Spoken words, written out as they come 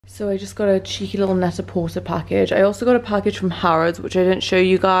So I just got a cheeky little Net-a-Porter package. I also got a package from Harrods, which I didn't show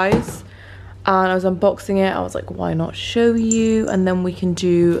you guys. And I was unboxing it. I was like, why not show you? And then we can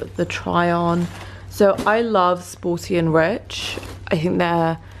do the try on. So I love Sporty and Rich. I think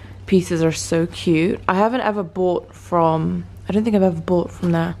their pieces are so cute. I haven't ever bought from, I don't think I've ever bought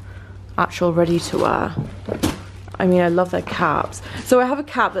from their actual ready to wear. I mean, I love their caps. So I have a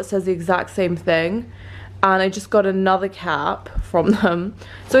cap that says the exact same thing. And I just got another cap from them.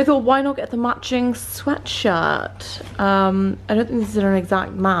 So I thought, why not get the matching sweatshirt? I don't think this is an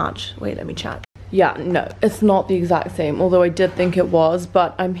exact match. Wait, let me check. Yeah, no, it's not the exact same, although I did think it was,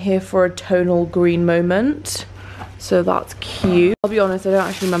 but I'm here for a tonal green moment. So that's cute. I'll be honest, I don't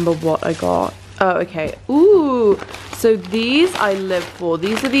actually remember what I got. Oh, okay. Ooh, so these I live for.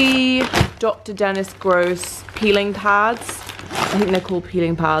 These are the Dr. Dennis Gross peeling pads. I think they're called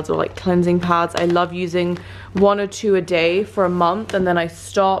peeling pads or like cleansing pads. I love using 1 or 2 a day for a month, and then I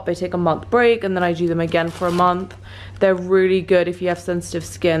stop. I take a month break and then I do them again for a month. They're really good if you have sensitive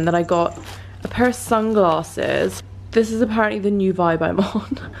skin. Then I got a pair of sunglasses. This is apparently the new vibe I'm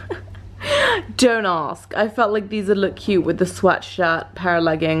on. Don't ask. I felt like these would look cute with the sweatshirt, pair of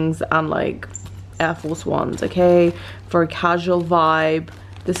leggings, and like Air Force Ones, okay? For a casual vibe.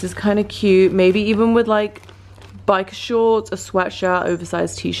 This is kind of cute. Maybe even with like biker shorts, a sweatshirt,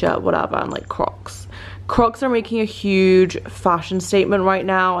 oversized t-shirt, whatever, and like Crocs. Crocs are making a huge fashion statement right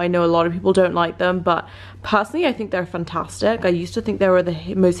now. I know a lot of people don't like them, but personally I think they're fantastic. I used to think they were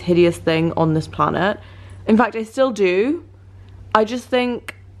the most hideous thing on this planet. In fact, I still do. I just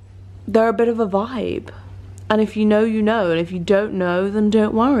think they're a bit of a vibe. And if you know, you know. And if you don't know, then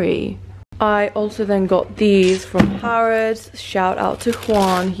don't worry. I also then got these from Harrods. Shout out to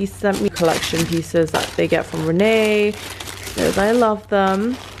Juan. He sent me collection pieces that they get from Renee. Because I love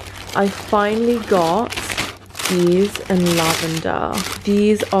them. I finally got these in lavender.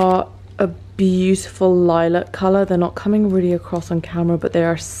 These are a beautiful lilac color. They're not coming really across on camera, but they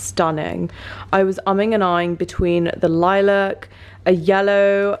are stunning. I was umming and ahhing between the lilac, a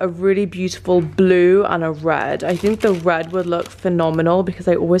yellow, a really beautiful blue, and a red. I think the red would look phenomenal because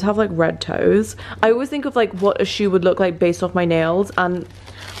I always have like red toes. I always think of like what a shoe would look like based off my nails, and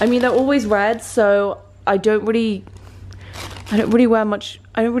I mean they're always red, so I don't really wear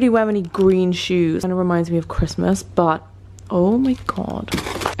many green shoes. Kind of reminds me of Christmas, but oh my god.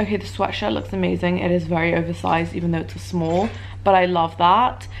 Okay, the sweatshirt looks amazing. It is very oversized even though it's a small, but I love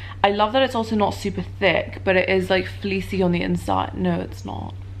that. I love that it's also not super thick, but it is like fleecy on the inside. No, it's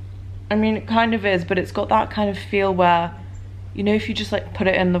not. I mean, it kind of is, but it's got that kind of feel where, you know, if you just like put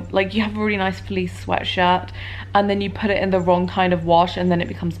it in the, like you have a really nice fleece sweatshirt and then you put it in the wrong kind of wash and then it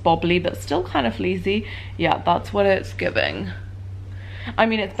becomes bobbly, but still kind of fleecy. Yeah, that's what it's giving. I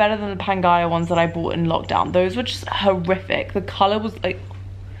mean, it's better than the Pangaea ones that I bought in lockdown. Those were just horrific. The color was like,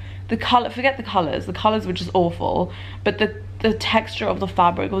 forget the colors were just awful, but the texture of the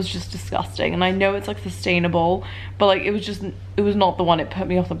fabric was just disgusting. And I know it's like sustainable, but like it was not the one. It put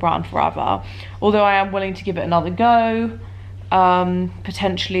me off the brand forever. Although I am willing to give it another go,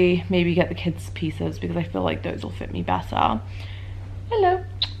 potentially maybe get the kids pieces because I feel like those will fit me better. Hello.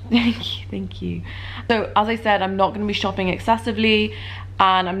 Thank you. So as I said, I'm not going to be shopping excessively,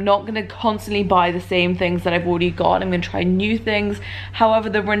 and I'm not going to constantly buy the same things that I've already got. I'm going to try new things. However,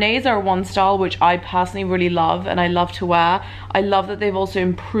 the Renees are one style which I personally really love and I love to wear. I love that they've also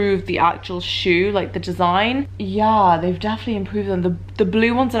improved the actual shoe, like the design. Yeah, they've definitely improved them. The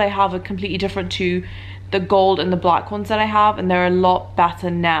blue ones that I have are completely different to the gold and the black ones that I have, and they're a lot better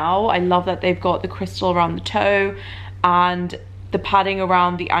now. I love that they've got the crystal around the toe, and the padding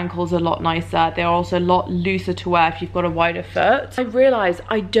around the ankles are a lot nicer. They're also a lot looser to wear if you've got a wider foot. I realized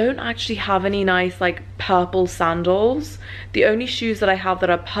I don't actually have any nice like purple sandals. The only shoes that I have that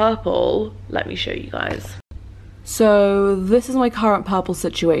are purple, let me show you guys. So this is my current purple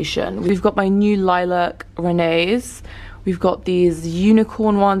situation. We've got my new lilac Renees. We've got these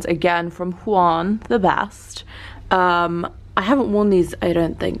unicorn ones again from Juan, the best. I haven't worn these, I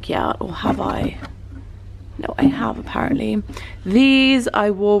don't think yet, or have I? No, I have apparently. These I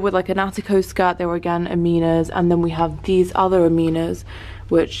wore with like an Attico skirt. They were again Aminas, and then we have these other Aminas,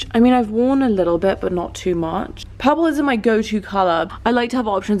 which I mean I've worn a little bit but not too much. Purple isn't my go-to color. I like to have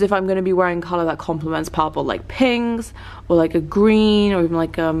options if I'm going to be wearing color that complements purple, like pinks or like a green or even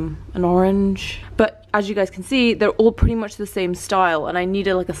like an orange. But as you guys can see, they're all pretty much the same style, and I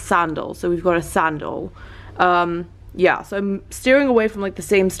needed like a sandal, so we've got a sandal. Yeah, so I'm steering away from like the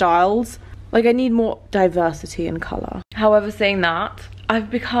same styles. Like I need more diversity in color. However, saying that, I've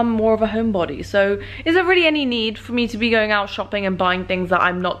become more of a homebody. So is there really any need for me to be going out shopping and buying things that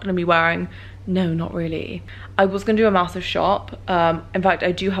I'm not going to be wearing No, not really. I was gonna do a massive shop. In fact,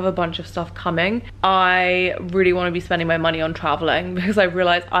 I do have a bunch of stuff coming. I really want to be spending my money on traveling because I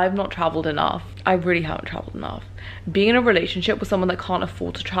realized I've not traveled enough. I really haven't traveled enough. Being in a relationship with someone that can't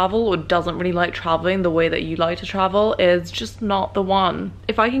afford to travel or doesn't really like traveling the way that you like to travel is just not the one.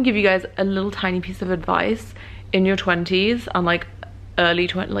 If I can give you guys a little tiny piece of advice in your 20s and like early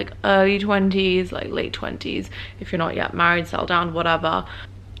 20s, like late 20s, if you're not yet married, settle down, whatever,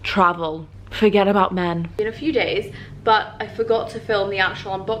 travel. Forget about men. In a few days, but I forgot to film the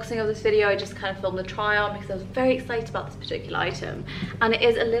actual unboxing of this video. I just kind of filmed the try on because I was very excited about this particular item, and it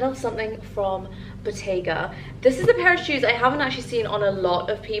is a little something from Bottega. This is a pair of shoes I haven't actually seen on a lot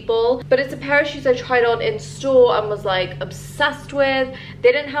of people, but it's a pair of shoes I tried on in store and was like obsessed with.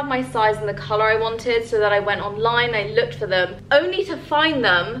 They didn't have my size and the color I wanted, so then I went online, I looked for them, only to find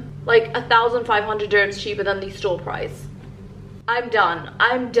them like 1,500 dirhams cheaper than the store price. I'm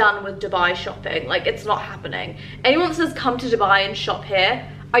done with Dubai shopping. Like, it's not happening. Anyone that says come to Dubai and shop here,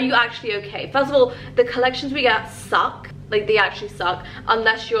 are you actually okay? First of all, the collections we get suck. Like, they actually suck.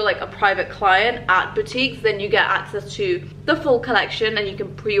 Unless you're like a private client at boutiques, then you get access to the full collection and you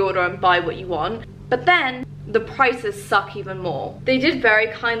can pre-order and buy what you want. But then the prices suck even more. They did very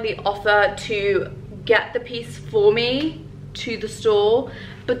kindly offer to get the piece for me to the store,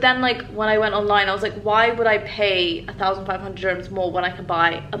 but then like when I went online I was like, why would I pay 1,500 dirhams more when I can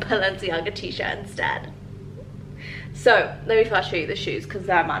buy a Balenciaga t-shirt instead? So let me first show you the shoes because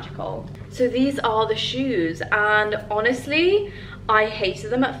they're magical. So these are the shoes, and honestly I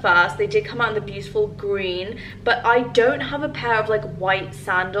hated them at first. They did come out in the beautiful green, but I don't have a pair of like white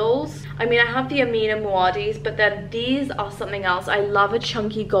sandals. I mean, I have the Amina Muadis, but then these are something else. I love a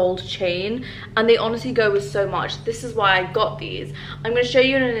chunky gold chain, and they honestly go with so much. This is why I got these. I'm going to show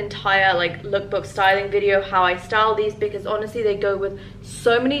you in an entire like lookbook styling video how I style these, because honestly they go with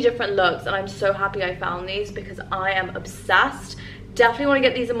so many different looks, and I'm so happy I found these because I am obsessed. Definitely want to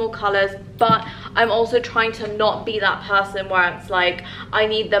get these in more colors, but I'm also trying to not be that person where it's like I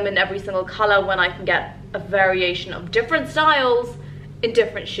need them in every single color when I can get a variation of different styles in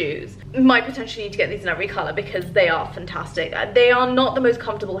different shoes. Might potentially need to get these in every color because they are fantastic. They are not the most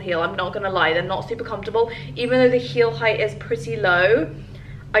comfortable heel, I'm not gonna lie. They're not super comfortable, even though the heel height is pretty low.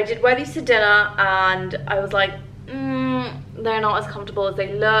 I did wear these to dinner and I was like, they're not as comfortable as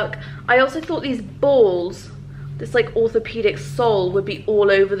they look. I also thought these balls, this like orthopedic sole, would be all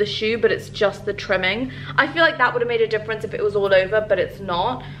over the shoe, but it's just the trimming. I feel like that would have made a difference if it was all over, but it's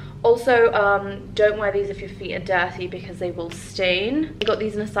not. Also, don't wear these if your feet are dirty because they will stain. I got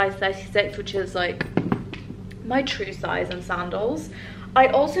these in a size 36, which is like my true size in sandals. I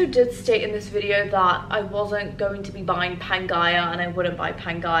also did state in this video that I wasn't going to be buying Pangaea and I wouldn't buy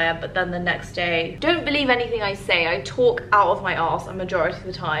Pangaea, but then the next day, don't believe anything I say, I talk out of my arse a majority of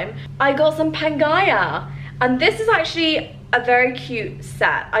the time, I got some Pangaea. And this is actually a very cute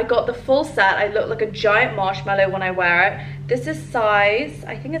set. I got the full set. I look like a giant marshmallow when I wear it. This is size,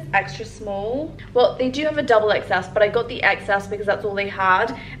 I think it's extra small. Well, they do have a double XS, but I got the XS because that's all they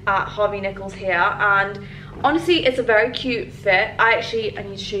had at Harvey Nichols here. And honestly, it's a very cute fit. I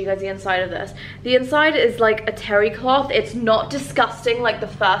need to show you guys the inside of this. The inside is like a terry cloth. It's not disgusting like the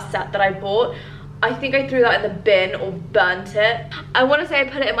first set that I bought. I think I threw that in the bin or burnt it. I want to say I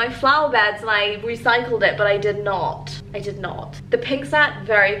put it in my flower beds and I recycled it, but I did not. I did not. The pink set,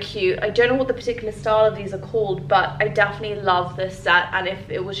 very cute. I don't know what the particular style of these are called, but I definitely love this set, and if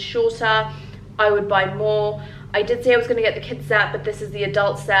it was shorter, I would buy more. I did say I was going to get the kids set, but this is the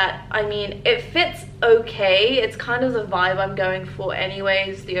adult set. I mean, it fits okay. It's kind of the vibe I'm going for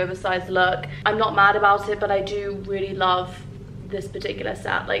anyways, the oversized look. I'm not mad about it, but I do really love this particular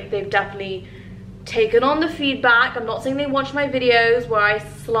set. Like, they've definitely taken on the feedback. I'm not saying they watched my videos where I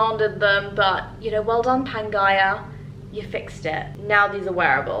slandered them, but you know, well done Pangaea, you fixed it. Now these are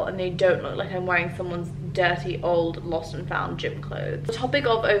wearable and they don't look like I'm wearing someone's dirty old lost and found gym clothes. The topic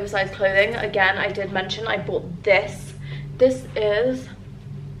of oversized clothing, again, I did mention I bought this. This is,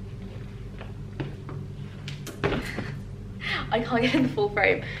 I can't get in the full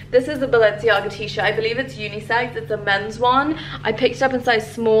frame. This is a Balenciaga t-shirt. I believe it's unisex. It's a men's one. I picked it up in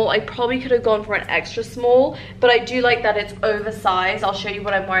size small. I probably could have gone for an extra small, but I do like that it's oversized. I'll show you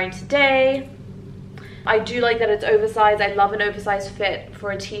what I'm wearing today. I do like that it's oversized. I love an oversized fit for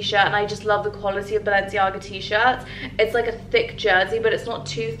a t-shirt, and I just love the quality of Balenciaga t-shirts. It's like a thick jersey, but it's not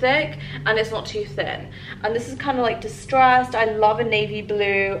too thick and it's not too thin. And this is kind of like distressed. I love a navy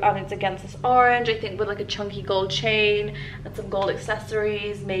blue, and it's against this orange, I think, with like a chunky gold chain and some gold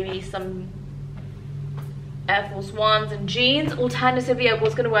accessories, maybe some Air Force Ones and jeans. Alternatively, I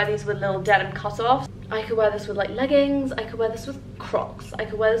was going to wear these with little denim cutoffs. I could wear this with like leggings, I could wear this with Crocs, I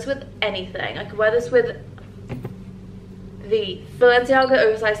could wear this with anything. I could wear this with the Balenciaga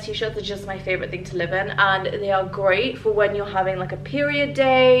oversized t-shirts are just my favorite thing to live in, and they are great for when you're having like a period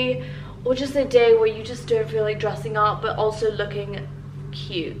day or just a day where you just don't feel like dressing up but also looking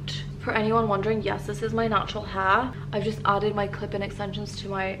cute. For anyone wondering, yes, this is my natural hair. I've just added my clip-in extensions to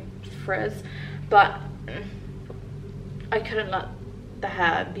my frizz, but I couldn't let the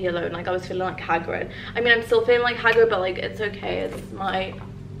hair be alone. Like I was feeling like Hagrid. I mean, I'm still feeling like Hagrid, but like it's okay.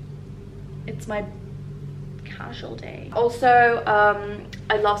 It's my casual day. Also,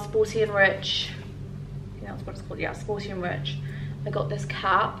 I love Sporty and Rich. I think that's what it's called. Yeah, Sporty and Rich. I got this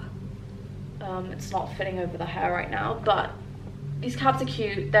cap. It's not fitting over the hair right now, but these caps are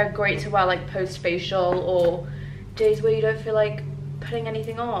cute. They're great to wear like post-facial or days where you don't feel like putting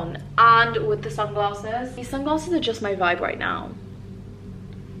anything on. And with the sunglasses, these sunglasses are just my vibe right now.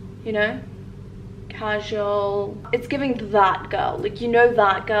 You know? Casual. It's giving that girl. Like, you know,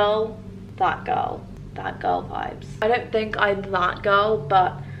 that girl vibes. I don't think I'm that girl,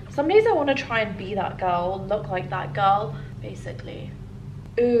 but some days I want to try and be that girl, look like that girl, basically.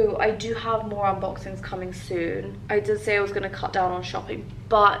 Ooh, I do have more unboxings coming soon. I did say I was going to cut down on shopping,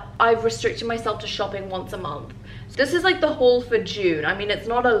 but I've restricted myself to shopping once a month. So this is like the haul for June. I mean, it's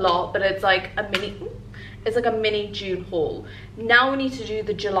not a lot, but it's like a mini June haul. Now we need to do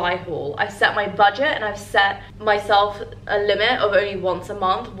the July haul. I set my budget and I've set myself a limit of only once a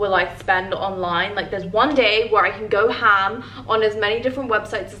month will I spend online. Like there's one day where I can go ham on as many different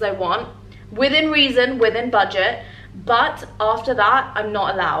websites as I want, within reason, within budget. But after that, I'm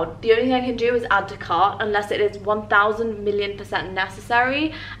not allowed. The only thing I can do is add to cart unless it is 1000,000,000%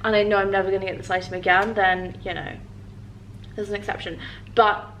 necessary and I know I'm never going to get this item again, then, you know, there's an exception.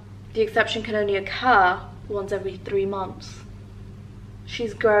 But the exception can only occur once every 3 months.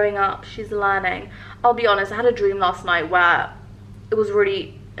 She's growing up, she's learning. I'll be honest, I had a dream last night where it was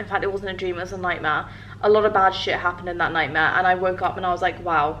really, in fact it wasn't a dream, it was a nightmare. A lot of bad shit happened in that nightmare and I woke up and I was like,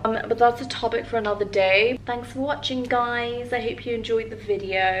 wow. But that's a topic for another day. Thanks for watching, guys. I hope you enjoyed the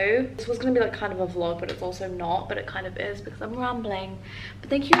video. This was gonna be like kind of a vlog, but it's also not, but it kind of is because I'm rambling. But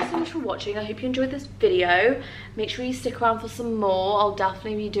thank you so much for watching. I hope you enjoyed this video. Make sure you stick around for some more. I'll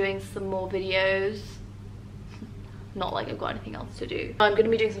definitely be doing some more videos. Not like I've got anything else to do. I'm gonna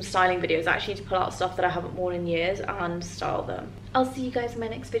be doing some styling videos actually to pull out stuff that I haven't worn in years and style them. I'll see you guys in my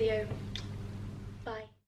next video.